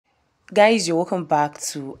Guys, you're welcome back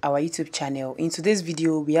to our YouTube channel. In today's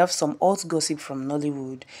video, we have some hot gossip from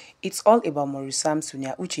Nollywood. It's all about MAURICE Sam,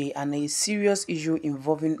 SONIA UCHE, and a serious issue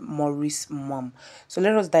involving Maurice's mom. So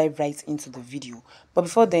let us dive right into the video. But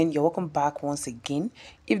before then, you're welcome back once again.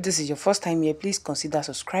 If this is your first time here, please consider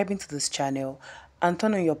subscribing to this channel and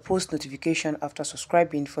turn on your post notification after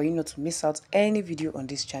subscribing for you not to miss out any video on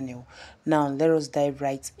this channel. Now let us dive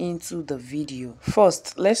right into the video.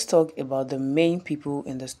 First, let's talk about the main people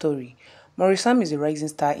in the story. MAURICE Sam is a rising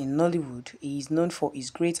star in Nollywood. He is known for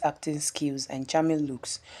his great acting skills and charming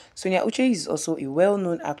looks. Sonia Uche is also a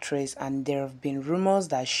well-known actress, and there have been rumors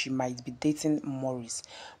that she might be dating Maurice.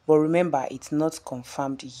 But remember, it's not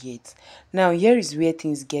confirmed yet. Now, here is where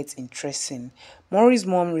things get interesting. Maurice's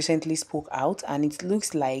mom recently spoke out, and it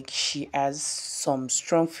looks like she has some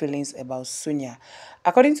strong feelings about Sonia.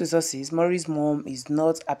 According to sources, Maurice's mom is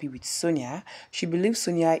not happy with Sonia. She believes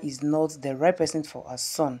Sonia is not the right person for her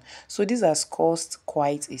son. So this has caused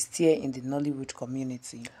quite a stir in the Nollywood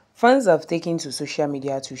community. Fans have taken to social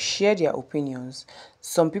media to share their opinions.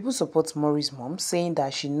 Some people support Maurice's mom, saying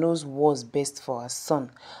that she knows what's best for her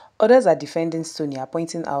son. Others are defending Sonia,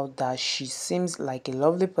 pointing out that she seems like a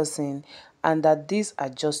lovely person and that these are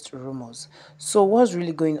just rumors. So what's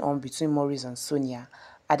really going on between Maurice and Sonia?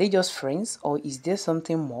 Are they just friends, or is there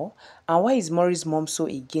something more? And why is Maurice's mom so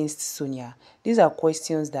against Sonia? These are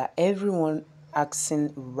questions that everyone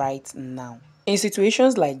asking right now. In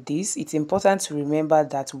situations like this, it's important to remember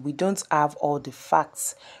that we don't have all the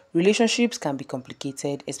facts. Relationships can be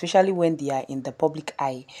complicated, especially when they are in the public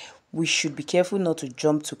eye. We should be careful not to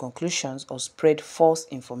jump to conclusions or spread false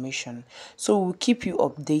information. So we'll keep you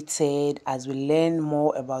updated as we learn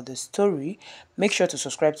more about the story. Make sure to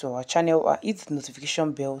subscribe to our channel and hit the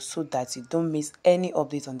notification bell so that you don't miss any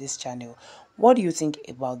updates on this channel. What do you think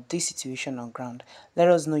about this situation on ground? Let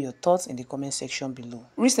us know your thoughts in the comment section below.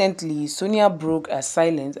 Recently, Sonia broke her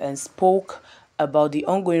silence and spoke about the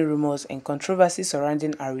ongoing rumors and controversy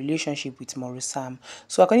surrounding her relationship with MAURICE Sam.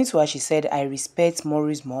 So according to her, she said, "I respect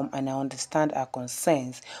Maurice's mom and I understand her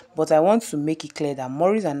concerns, but I want to make it clear that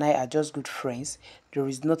Maurice and I are just good friends. There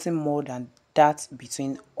is nothing more than that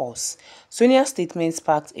between us." Sonia's statement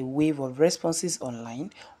sparked a wave of responses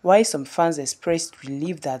online, while some fans expressed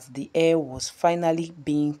relief that the air was finally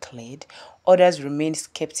being cleared. Others remained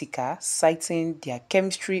skeptical, citing their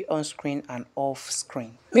chemistry on screen and off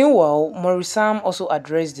screen. Meanwhile, MAURICE Sam also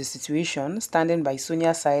addressed the situation, standing by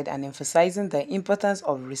Sonia's side and emphasizing the importance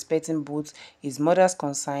of respecting both his mother's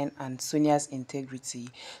concern and Sonia's integrity.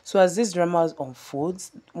 So as this drama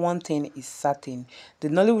unfolds, one thing is certain: the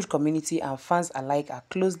Nollywood community and fans alike are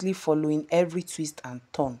closely following every twist and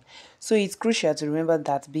turn. So it's crucial to remember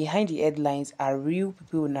that behind the headlines are real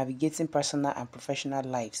people navigating personal and professional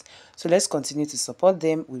lives. So let's continue to support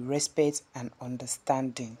them with respect and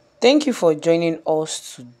understanding. Thank you for joining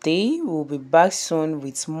us today. We'll be back soon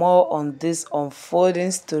with more on this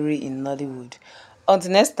unfolding story in Nollywood.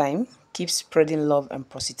 Until next time, keep spreading love and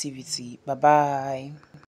positivity. Bye bye.